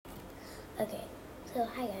So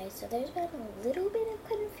hi guys, so there's been a little bit of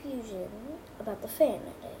confusion about the fan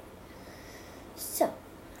edit. So,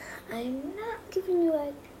 I'm not giving you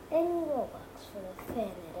any Robux for the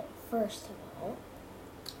fan edit, first of all.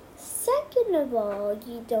 Second of all,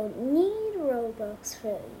 you don't need Robux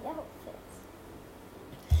for the outfits.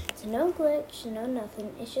 So no glitch, no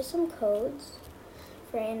nothing, it's just some codes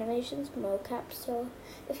for Animations mocap. So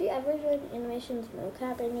if you ever do an Animations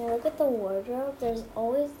mocap and you look at the wardrobe, there's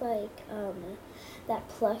always that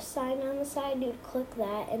plus sign on the side. You'd click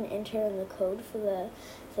that and enter in the code for the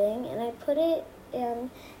thing, and I put it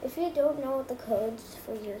in. If you don't know what the codes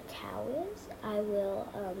for your cow is, I will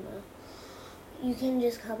you can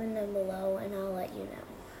just comment down below and I'll let you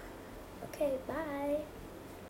know. Okay, bye.